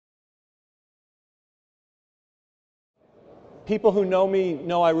people who know me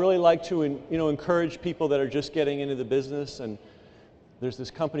know I really like to encourage people that are just getting into the business. And there's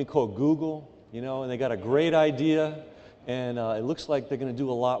this company called Google, and they got a great idea, and it looks like they're going to do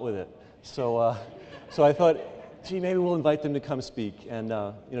a lot with it. So, so I thought, gee, maybe we'll invite them to come speak. And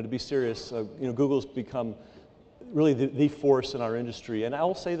to be serious, Google's become really the force in our industry, and I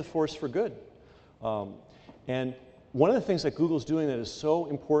will say the force for good. And one of the things that Google's doing that is so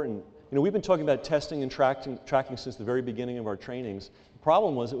important, we've been talking about testing and tracking since the very beginning of our trainings. The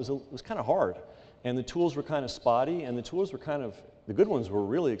problem was it was kind of hard, and the tools were kind of spotty, and the tools were the good ones were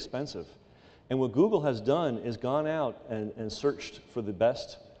really expensive. And what Google has done is gone out and searched for the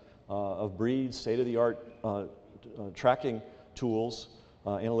best of breed, state-of-the-art tracking tools,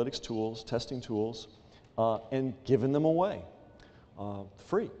 analytics tools, testing tools, and given them away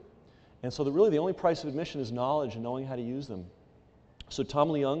free. And so really the only price of admission is knowledge and knowing how to use them. So Tom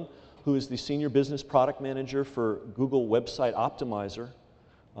Leung, who is the Senior Business Product Manager for Google Website Optimizer,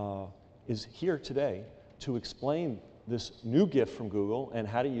 is here today to explain this new gift from Google and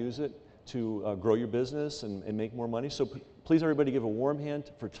how to use it to grow your business and make more money. So please, everybody, give a warm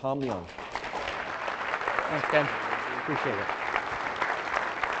hand for Tom Leung. Thanks, Ken. Appreciate it.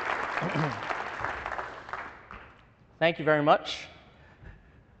 Thank you very much.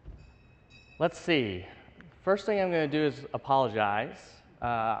 Let's see. First thing I'm going to do is apologize.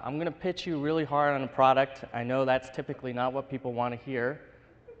 I'm going to pitch you really hard on a product. I know that's typically not what people want to hear,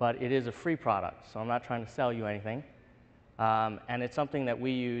 but it is a free product, so I'm not trying to sell you anything. And it's something that we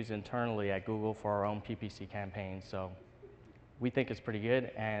use internally at Google for our own PPC campaigns, so we think it's pretty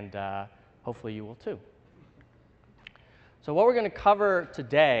good, and hopefully you will too. So what we're going to cover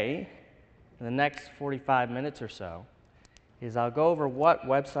today, in the next 45 minutes or so, is I'll go over what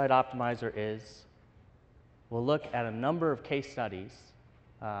Website Optimizer is. We'll look at a number of case studies,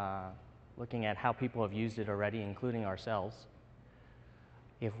 looking at how people have used it already, including ourselves.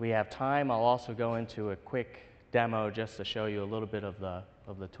 If we have time, I'll also go into a quick demo just to show you a little bit of the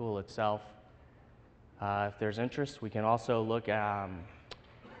tool itself. If there's interest, we can also look at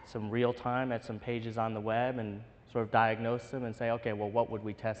some real time at some pages on the web and sort of diagnose them and say, okay, well, what would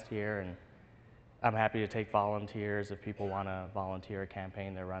we test here? And I'm happy to take volunteers if people want to volunteer a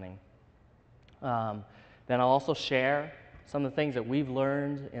campaign they're running. Then I'll also share some of the things that we've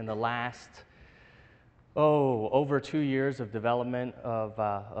learned in the last, over 2 years of development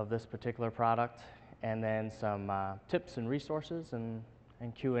of this particular product, and then some tips and resources and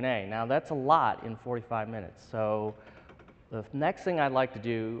Q&A. Now, that's a lot in 45 minutes. So the next thing I'd like to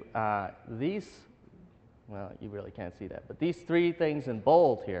do, well, you really can't see that, but these 3 things in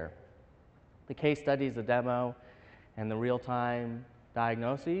bold here, the case studies, the demo, and the real-time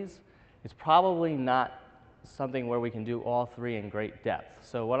diagnoses, it's probably not something where we can do all 3 in great depth.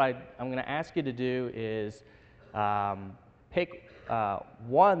 So what I'm going to ask you to do is pick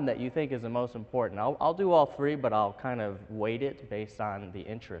one that you think is the most important. I'll do all 3, but I'll kind of weight it based on the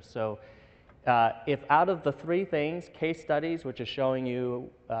interest. So if out of the 3 things, case studies, which is showing you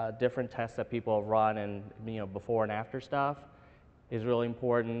different tests that people have run and before and after stuff, is really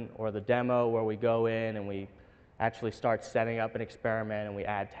important, or the demo where we go in and we actually start setting up an experiment and we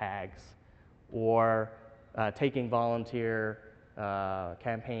add tags, or taking volunteer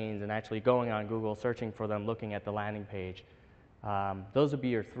campaigns and actually going on Google, searching for them, looking at the landing page. Those would be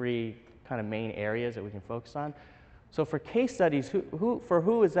your 3 kind of main areas that we can focus on. So for case studies, for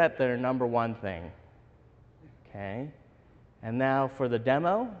who is that their number 1 thing? Okay. And now for the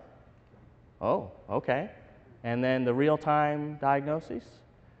demo, okay. And then the real-time diagnoses.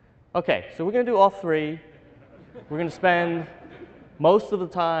 Okay, so we're going to do all 3. We're going to spend most of the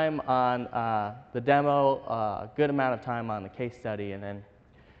time on the demo, a good amount of time on the case study, and then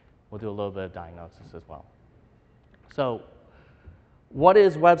we'll do a little bit of diagnosis as well. So what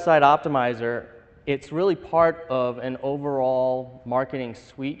is Website Optimizer? It's really part of an overall marketing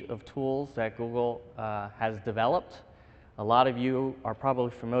suite of tools that Google has developed. A lot of you are probably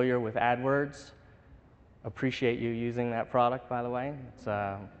familiar with AdWords. Appreciate you using that product, by the way. It's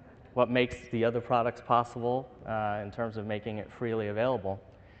what makes the other products possible in terms of making it freely available.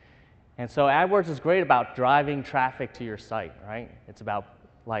 And so AdWords is great about driving traffic to your site, right? It's about,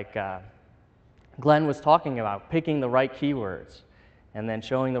 like Glenn was talking about, picking the right keywords and then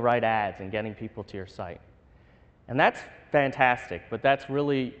showing the right ads and getting people to your site. And that's fantastic, but that's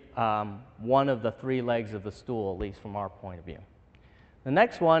really one of the 3 legs of the stool, at least from our point of view. The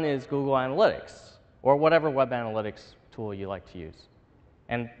next one is Google Analytics, or whatever web analytics tool you like to use.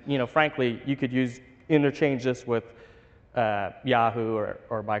 And frankly, you could interchange this with Yahoo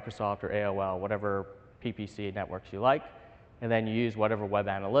or Microsoft or AOL, whatever PPC networks you like, and then you use whatever web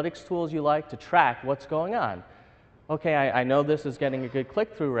analytics tools you like to track what's going on. okay, I know this is getting a good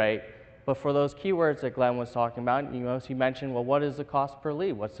click-through rate, but for those keywords that Glenn was talking about, he mentioned, well, what is the cost per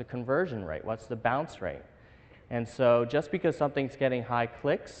lead? What's the conversion rate? What's the bounce rate? And so just because something's getting high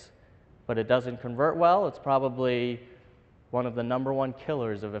clicks, but it doesn't convert well, it's probably one of the #1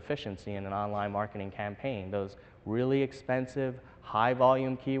 killers of efficiency in an online marketing campaign. Those really expensive, high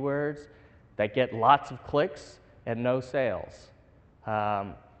volume keywords that get lots of clicks and no sales.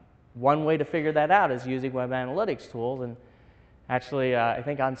 One way to figure that out is using web analytics tools. And actually, I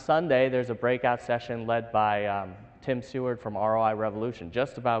think on Sunday there's a breakout session led by Tim Seward from ROI Revolution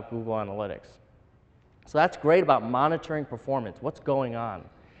just about Google Analytics. So that's great about monitoring performance, what's going on.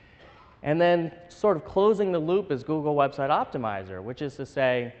 And then sort of closing the loop is Google Website Optimizer, which is to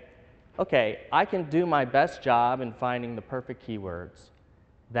say, okay, I can do my best job in finding the perfect keywords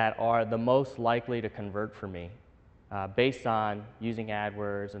that are the most likely to convert for me based on using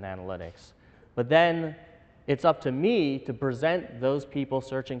AdWords and analytics. But then it's up to me to present those people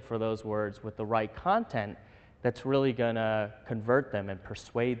searching for those words with the right content that's really going to convert them and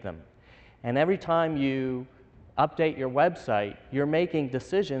persuade them. And every time you update your website, you're making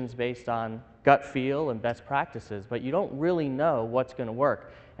decisions based on gut feel and best practices, but you don't really know what's going to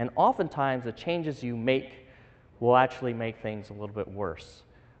work. And oftentimes, the changes you make will actually make things a little bit worse.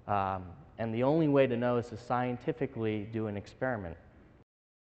 And the only way to know is to scientifically do an experiment.